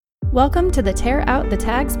Welcome to the Tear Out the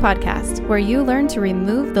Tags podcast, where you learn to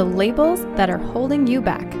remove the labels that are holding you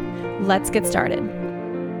back. Let's get started.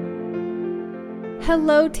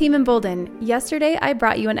 Hello, Team Embolden. Yesterday, I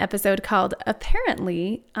brought you an episode called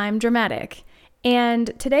Apparently I'm Dramatic.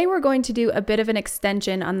 And today we're going to do a bit of an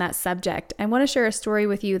extension on that subject. I want to share a story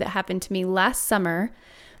with you that happened to me last summer.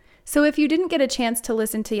 So if you didn't get a chance to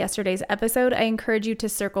listen to yesterday's episode, I encourage you to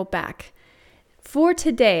circle back. For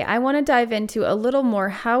today, I want to dive into a little more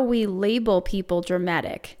how we label people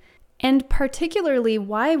dramatic, and particularly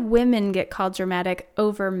why women get called dramatic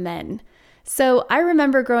over men. So I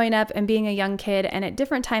remember growing up and being a young kid, and at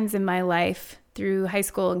different times in my life, through high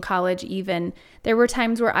school and college even, there were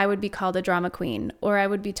times where I would be called a drama queen, or I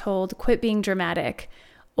would be told, quit being dramatic,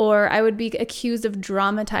 or I would be accused of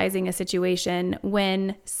dramatizing a situation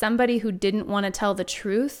when somebody who didn't want to tell the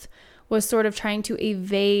truth was sort of trying to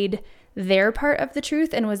evade their part of the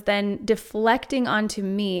truth and was then deflecting onto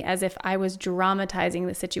me as if I was dramatizing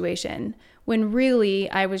the situation, when really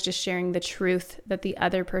I was just sharing the truth that the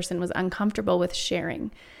other person was uncomfortable with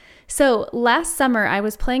sharing. So last summer, I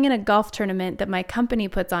was playing in a golf tournament that my company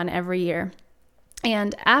puts on every year.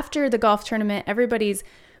 And after the golf tournament, everybody's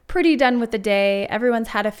pretty done with the day. Everyone's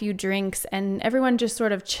had a few drinks and everyone just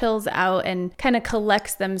sort of chills out and kind of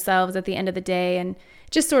collects themselves at the end of the day and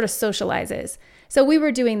just sort of socializes. So we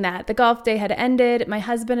were doing that. The golf day had ended. My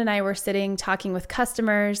husband and I were sitting talking with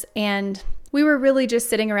customers, and we were really just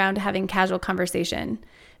sitting around having casual conversation.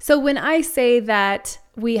 So when I say that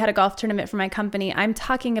we had a golf tournament for my company, I'm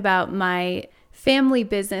talking about my family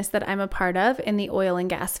business that I'm a part of in the oil and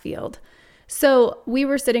gas field. So we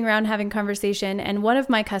were sitting around having conversation, and one of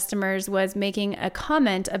my customers was making a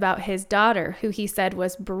comment about his daughter, who he said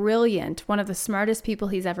was brilliant, one of the smartest people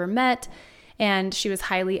he's ever met, and she was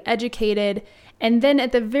highly educated. And then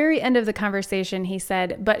at the very end of the conversation, he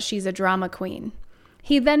said, but she's a drama queen.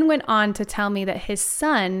 He then went on to tell me that his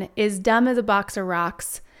son is dumb as a box of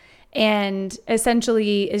rocks and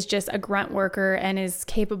essentially is just a grunt worker and is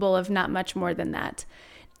capable of not much more than that.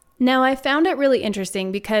 Now, I found it really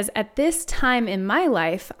interesting because at this time in my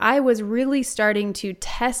life, I was really starting to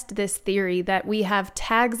test this theory that we have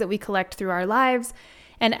tags that we collect through our lives,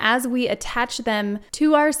 and as we attach them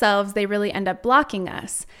to ourselves, they really end up blocking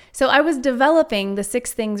us. So I was developing the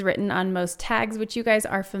 6 things written on most tags, which you guys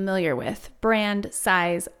are familiar with: brand,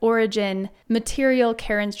 size, origin, material,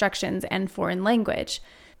 care instructions, and foreign language.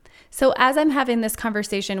 So as I'm having this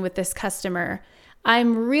conversation with this customer,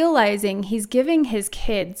 I'm realizing he's giving his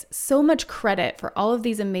kids so much credit for all of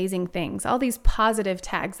these amazing things, all these positive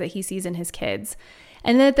tags that he sees in his kids.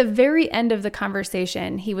 And then at the very end of the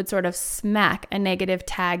conversation, he would sort of smack a negative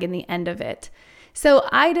tag in the end of it. So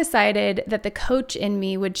I decided that the coach in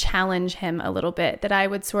me would challenge him a little bit, that I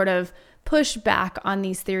would sort of push back on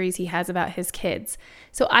these theories he has about his kids.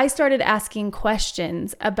 So I started asking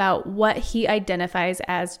questions about what he identifies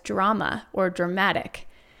as drama or dramatic.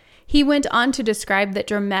 He went on to describe that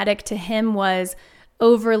dramatic to him was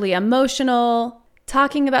overly emotional,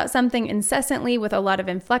 talking about something incessantly with a lot of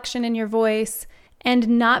inflection in your voice, and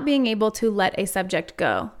not being able to let a subject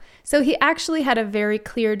go. So he actually had a very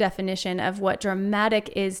clear definition of what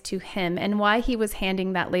dramatic is to him and why he was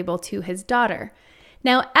handing that label to his daughter.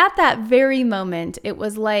 Now, at that very moment, it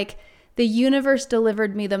was like the universe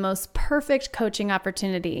delivered me the most perfect coaching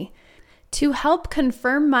opportunity to help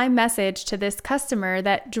confirm my message to this customer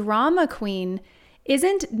that drama queen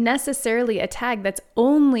isn't necessarily a tag that's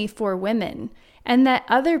only for women, and that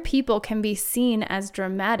other people can be seen as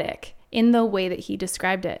dramatic in the way that he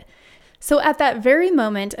described it. So at that very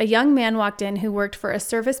moment, a young man walked in who worked for a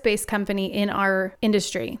service-based company in our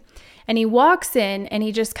industry. And he walks in and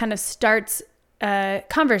he just kind of starts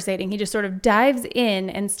conversating. He just sort of dives in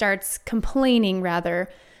and starts complaining rather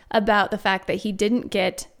about the fact that he didn't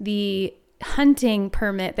get the hunting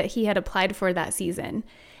permit that he had applied for that season.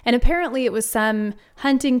 And apparently it was some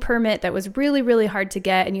hunting permit that was really, really hard to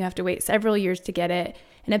get, and you have to wait several years to get it.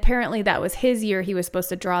 And apparently that was his year he was supposed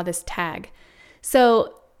to draw this tag.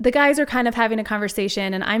 So the guys are kind of having a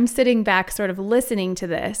conversation, and I'm sitting back sort of listening to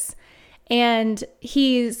this. And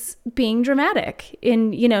he's being dramatic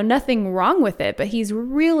in, nothing wrong with it, but he's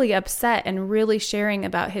really upset and really sharing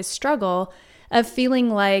about his struggle of feeling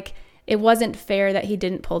like it wasn't fair that he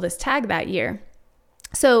didn't pull this tag that year.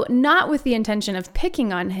 So not with the intention of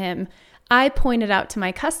picking on him, I pointed out to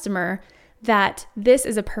my customer that this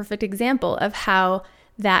is a perfect example of how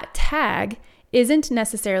that tag isn't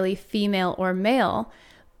necessarily female or male,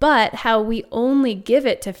 but how we only give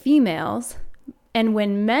it to females. And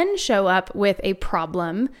when men show up with a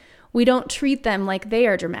problem, we don't treat them like they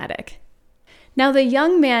are dramatic. Now, the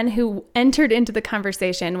young man who entered into the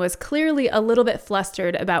conversation was clearly a little bit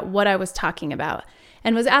flustered about what I was talking about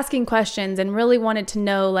and was asking questions and really wanted to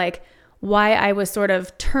know why I was sort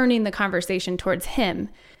of turning the conversation towards him.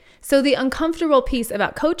 So the uncomfortable piece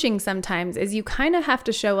about coaching sometimes is you kind of have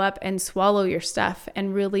to show up and swallow your stuff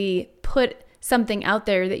and really put something out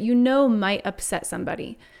there that you know might upset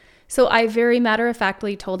somebody. So I very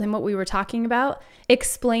matter-of-factly told him what we were talking about,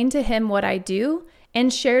 explained to him what I do,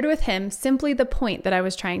 and shared with him simply the point that I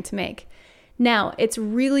was trying to make. Now, it's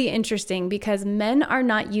really interesting because men are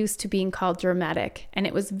not used to being called dramatic, and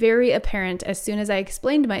it was very apparent as soon as I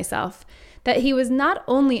explained myself that he was not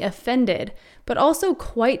only offended, but also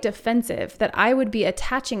quite defensive that I would be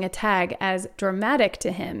attaching a tag as dramatic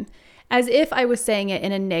to him, as if I was saying it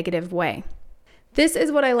in a negative way. This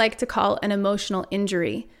is what I like to call an emotional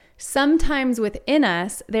injury. Sometimes within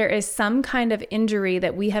us, there is some kind of injury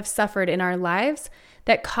that we have suffered in our lives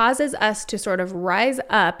that causes us to sort of rise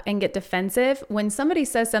up and get defensive when somebody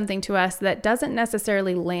says something to us that doesn't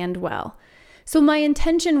necessarily land well. So my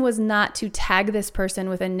intention was not to tag this person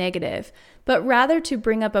with a negative, but rather to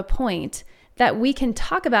bring up a point that we can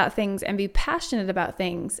talk about things and be passionate about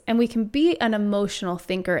things, and we can be an emotional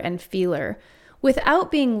thinker and feeler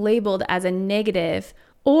without being labeled as a negative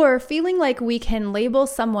or feeling like we can label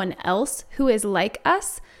someone else who is like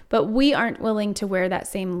us, but we aren't willing to wear that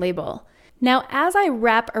same label. Now, as I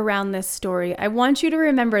wrap around this story, I want you to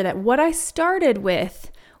remember that what I started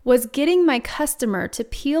with was getting my customer to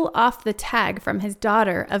peel off the tag from his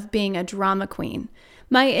daughter of being a drama queen.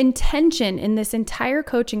 My intention in this entire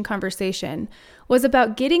coaching conversation was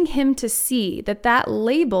about getting him to see that that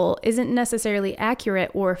label isn't necessarily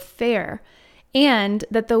accurate or fair, and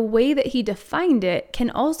that the way that he defined it can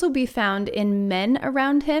also be found in men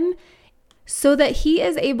around him, so that he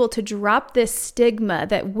is able to drop this stigma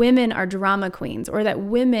that women are drama queens or that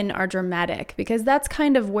women are dramatic, because that's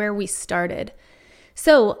kind of where we started.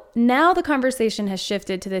 So now the conversation has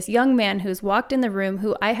shifted to this young man who's walked in the room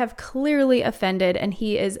who I have clearly offended, and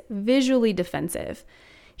he is visually defensive.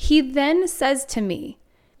 He then says to me,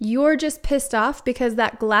 "You're just pissed off because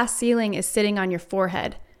that glass ceiling is sitting on your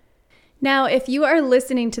forehead." Now, if you are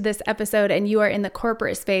listening to this episode and you are in the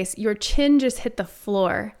corporate space, your chin just hit the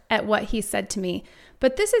floor at what he said to me.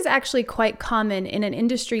 But this is actually quite common in an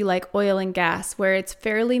industry like oil and gas, where it's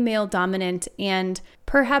fairly male dominant, and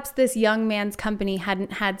perhaps this young man's company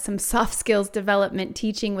hadn't had some soft skills development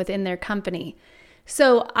teaching within their company.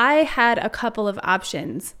 So I had a couple of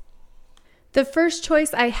options. The first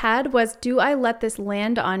choice I had was, do I let this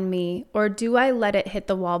land on me, or do I let it hit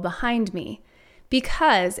the wall behind me?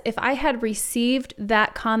 Because if I had received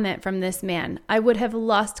that comment from this man, I would have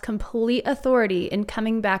lost complete authority in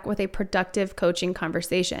coming back with a productive coaching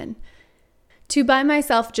conversation. To buy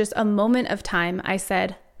myself just a moment of time, I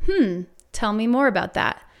said, tell me more about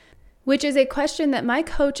that, which is a question that my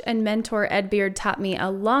coach and mentor Ed Beard taught me a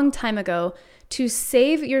long time ago, to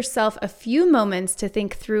save yourself a few moments to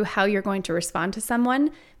think through how you're going to respond to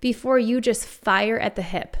someone before you just fire at the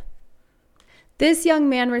hip. This young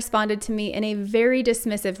man responded to me in a very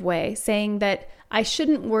dismissive way, saying that I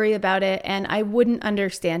shouldn't worry about it and I wouldn't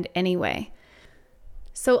understand anyway.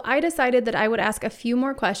 So I decided that I would ask a few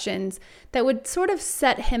more questions that would sort of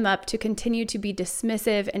set him up to continue to be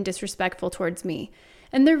dismissive and disrespectful towards me.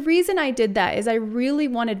 And the reason I did that is I really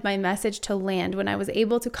wanted my message to land when I was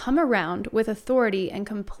able to come around with authority and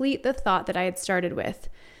complete the thought that I had started with,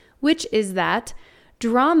 which is that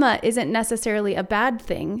drama isn't necessarily a bad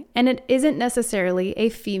thing, and it isn't necessarily a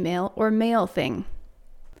female or male thing.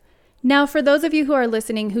 Now, for those of you who are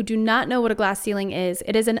listening who do not know what a glass ceiling is,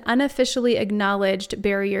 it is an unofficially acknowledged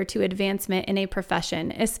barrier to advancement in a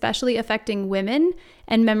profession, especially affecting women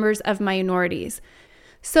and members of minorities.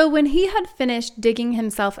 So when he had finished digging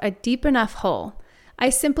himself a deep enough hole, I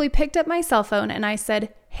simply picked up my cell phone and I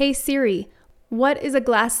said, "Hey Siri, what is a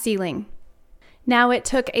glass ceiling?" Now, it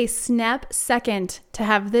took a snap second to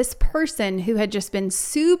have this person who had just been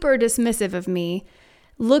super dismissive of me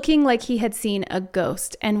looking like he had seen a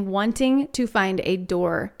ghost and wanting to find a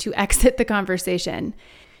door to exit the conversation.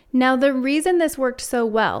 Now, the reason this worked so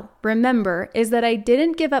well, remember, is that I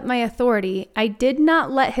didn't give up my authority. I did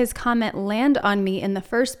not let his comment land on me in the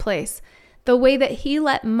first place, the way that he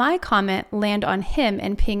let my comment land on him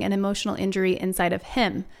and ping an emotional injury inside of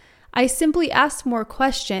him. I simply asked more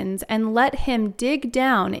questions and let him dig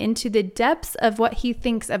down into the depths of what he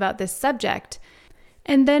thinks about this subject.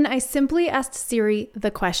 And then I simply asked Siri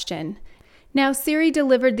the question. Now, Siri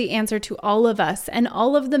delivered the answer to all of us, and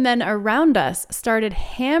all of the men around us started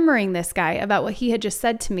hammering this guy about what he had just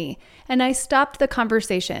said to me, and I stopped the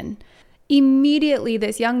conversation. Immediately,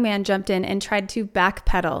 this young man jumped in and tried to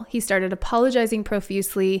backpedal. He started apologizing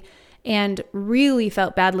profusely and really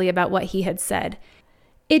felt badly about what he had said.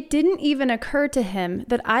 It didn't even occur to him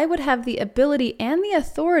that I would have the ability and the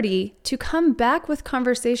authority to come back with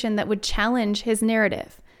conversation that would challenge his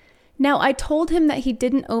narrative. Now, I told him that he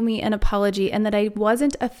didn't owe me an apology and that I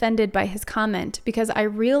wasn't offended by his comment because I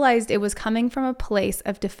realized it was coming from a place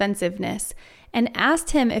of defensiveness, and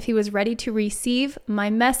asked him if he was ready to receive my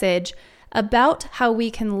message about how we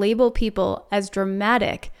can label people as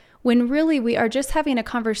dramatic when really we are just having a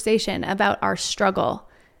conversation about our struggle.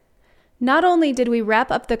 Not only did we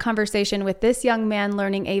wrap up the conversation with this young man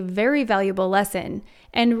learning a very valuable lesson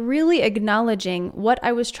and really acknowledging what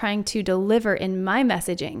I was trying to deliver in my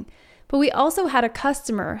messaging, but we also had a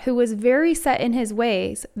customer who was very set in his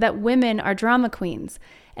ways that women are drama queens.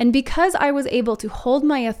 And because I was able to hold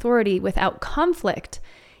my authority without conflict,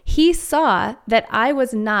 he saw that I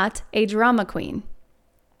was not a drama queen.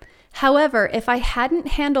 However, if I hadn't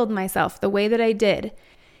handled myself the way that I did,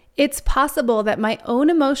 it's possible that my own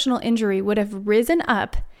emotional injury would have risen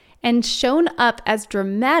up and shown up as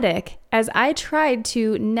dramatic as I tried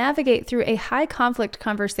to navigate through a high conflict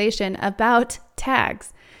conversation about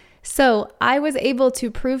tags. So I was able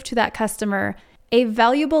to prove to that customer a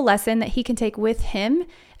valuable lesson that he can take with him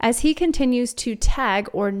as he continues to tag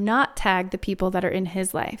or not tag the people that are in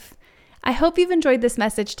his life. I hope you've enjoyed this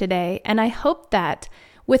message today, and I hope that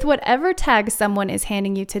with whatever tag someone is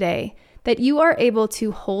handing you today, that you are able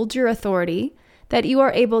to hold your authority, that you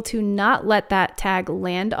are able to not let that tag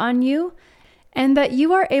land on you, and that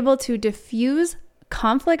you are able to diffuse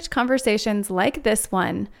conflict conversations like this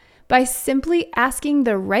one by simply asking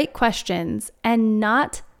the right questions and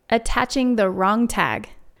not attaching the wrong tag.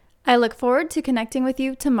 I look forward to connecting with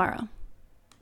you tomorrow.